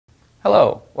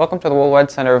Hello, welcome to the Worldwide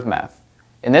Center of Math.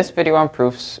 In this video on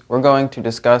proofs, we're going to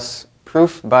discuss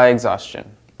proof by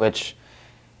exhaustion, which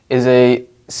is a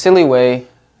silly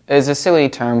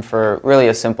term for really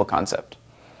a simple concept.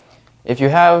 If you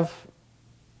want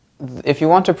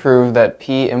to prove that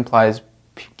P implies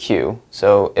Q,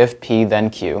 so if P then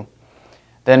Q,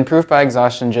 then proof by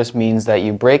exhaustion just means that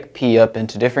you break P up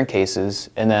into different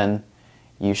cases and then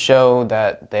you show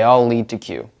that they all lead to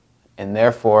Q, and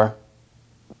therefore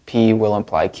P will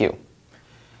imply Q.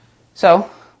 So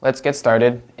let's get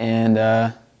started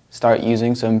and start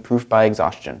using some proof by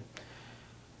exhaustion.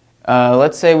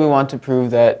 Let's say we want to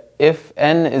prove that if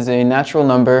n is a natural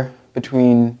number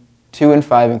between 2 and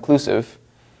 5 inclusive,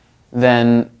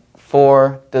 then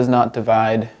 4 does not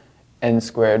divide n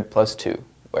squared plus 2,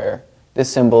 where this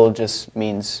symbol just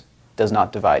means does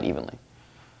not divide evenly.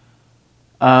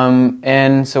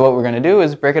 And so what we're going to do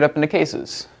is break it up into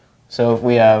cases. So if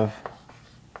we have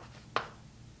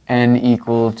n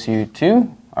equal to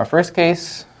 2, our first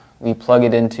case, we plug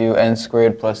it into n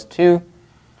squared plus 2,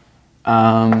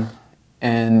 and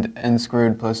n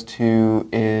squared plus 2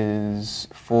 is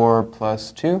 4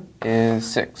 plus 2 is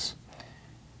 6.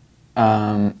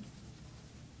 4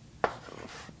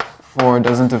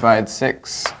 doesn't divide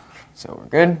 6, so we're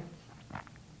good.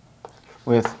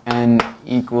 With n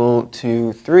equal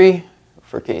to 3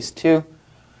 for case 2,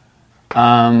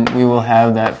 we will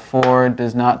have that 4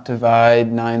 does not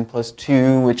divide 9 plus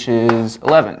 2, which is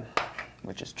 11,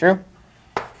 which is true.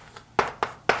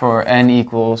 For n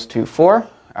equals to 4,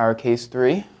 our case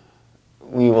 3,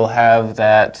 we will have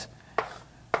that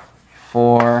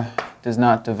 4 does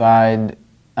not divide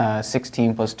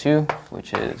 16 plus 2,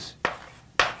 which is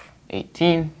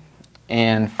 18.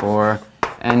 And for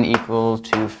n equals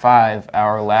to 5,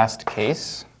 our last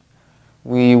case,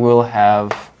 we will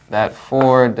have that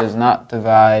 4 does not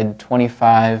divide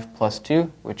 25 plus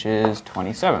 2, which is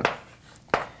 27.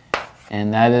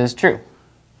 And that is true.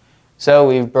 So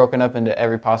we've broken up into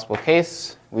every possible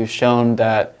case. We've shown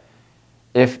that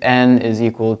if n is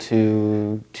equal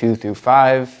to 2 through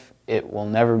 5, it will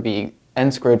never be,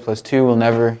 n squared plus 2 will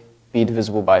never be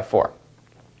divisible by 4.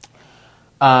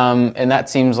 And that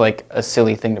seems like a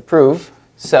silly thing to prove.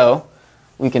 So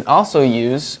we can also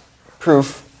use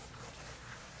proof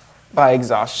by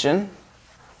exhaustion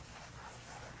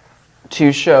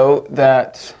to show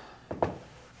that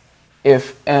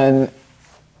if n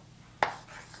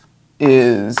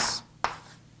is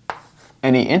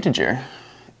any integer,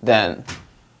 then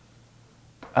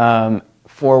 4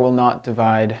 will not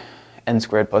divide n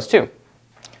squared plus 2.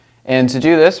 And to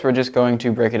do this, we're just going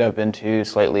to break it up into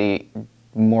slightly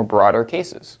more broader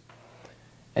cases.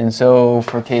 And so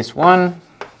for case 1,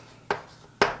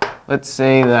 let's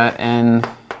say that n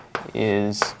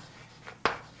is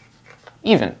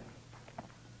even.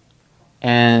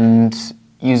 And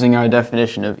using our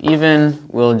definition of even,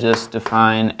 we'll just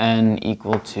define n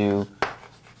equal to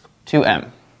 2m.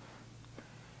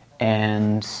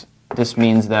 And this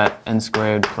means that n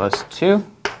squared plus 2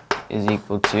 is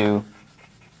equal to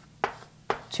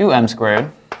 2m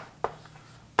squared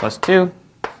plus 2,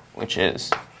 which is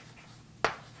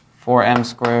 4m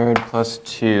squared plus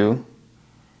 2.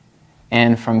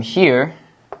 And from here,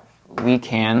 we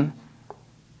can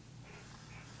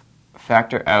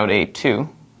factor out a 2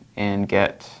 and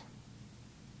get,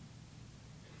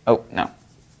 oh, no,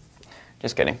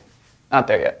 just kidding, not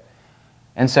there yet.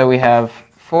 And so we have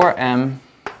 4m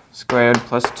squared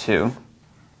plus 2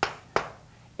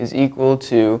 is equal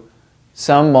to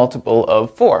some multiple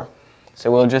of 4.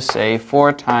 So we'll just say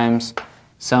 4 times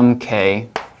some k,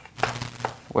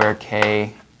 where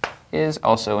k is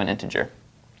also an integer.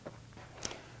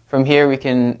 From here, we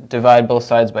can divide both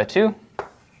sides by 2,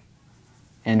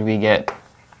 and we get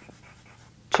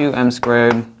 2m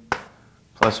squared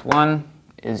plus 1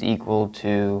 is equal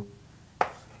to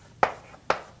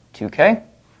 2k.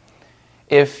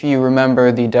 If you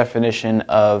remember the definition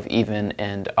of even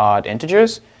and odd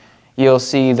integers, you'll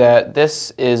see that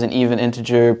this is an even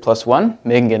integer plus 1,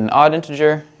 making it an odd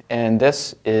integer, and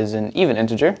this is an even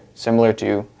integer, similar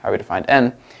to how we defined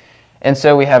n. And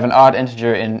so we have an odd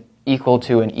integer equal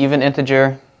to an even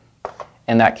integer,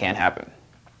 and that can't happen.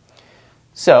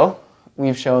 So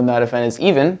we've shown that if n is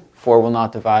even, 4 will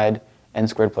not divide n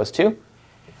squared plus 2.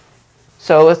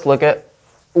 So let's look at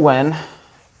when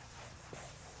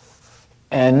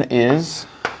n is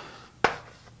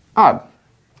odd.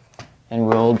 And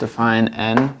we'll define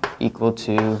n equal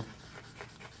to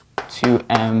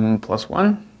 2m plus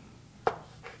 1,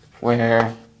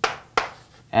 where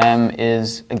m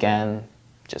is, again,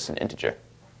 just an integer.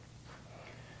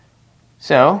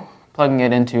 So plugging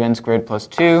it into n squared plus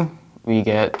 2, we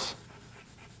get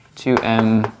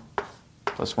 2m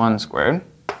plus 1 squared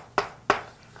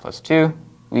plus 2.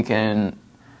 We can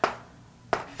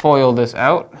FOIL this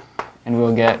out, and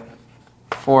we'll get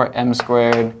 4m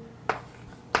squared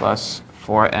plus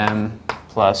 4m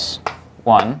plus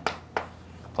 1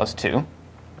 plus 2.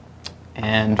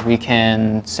 And we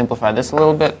can simplify this a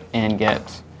little bit and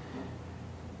get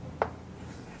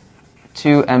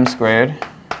 2m squared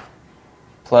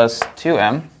plus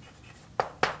 2m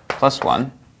plus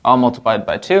 1, all multiplied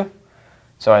by 2.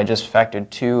 So I just factored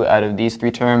 2 out of these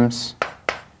three terms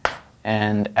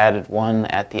and added 1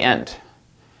 at the end.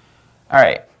 All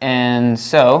right, and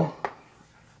so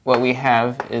what we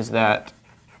have is that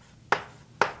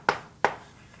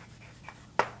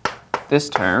this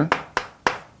term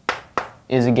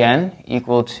is again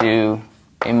equal to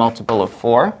a multiple of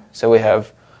 4. So we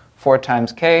have 4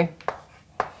 times k,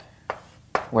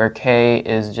 where k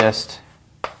is just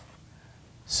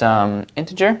some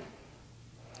integer.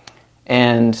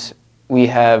 And we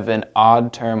have an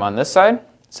odd term on this side,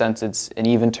 since it's an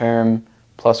even term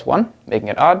plus 1, making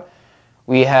it odd.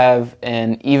 We have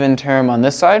an even term on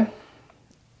this side,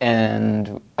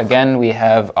 and again we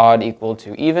have odd equal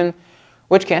to even,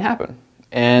 which can't happen.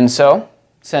 And so,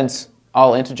 since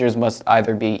all integers must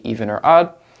either be even or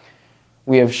odd,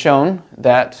 we have shown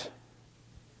that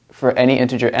for any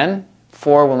integer n,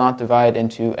 4 will not divide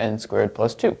into n squared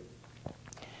plus 2.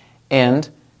 And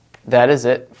that is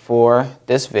it for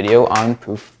this video on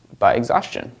proof by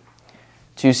exhaustion.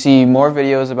 To see more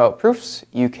videos about proofs,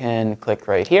 you can click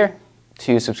right here.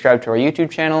 To subscribe to our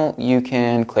YouTube channel, you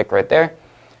can click right there.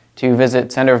 To visit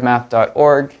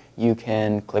centerofmath.org, you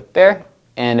can click there.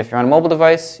 And if you're on a mobile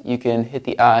device, you can hit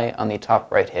the I on the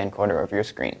top right-hand corner of your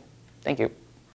screen. Thank you.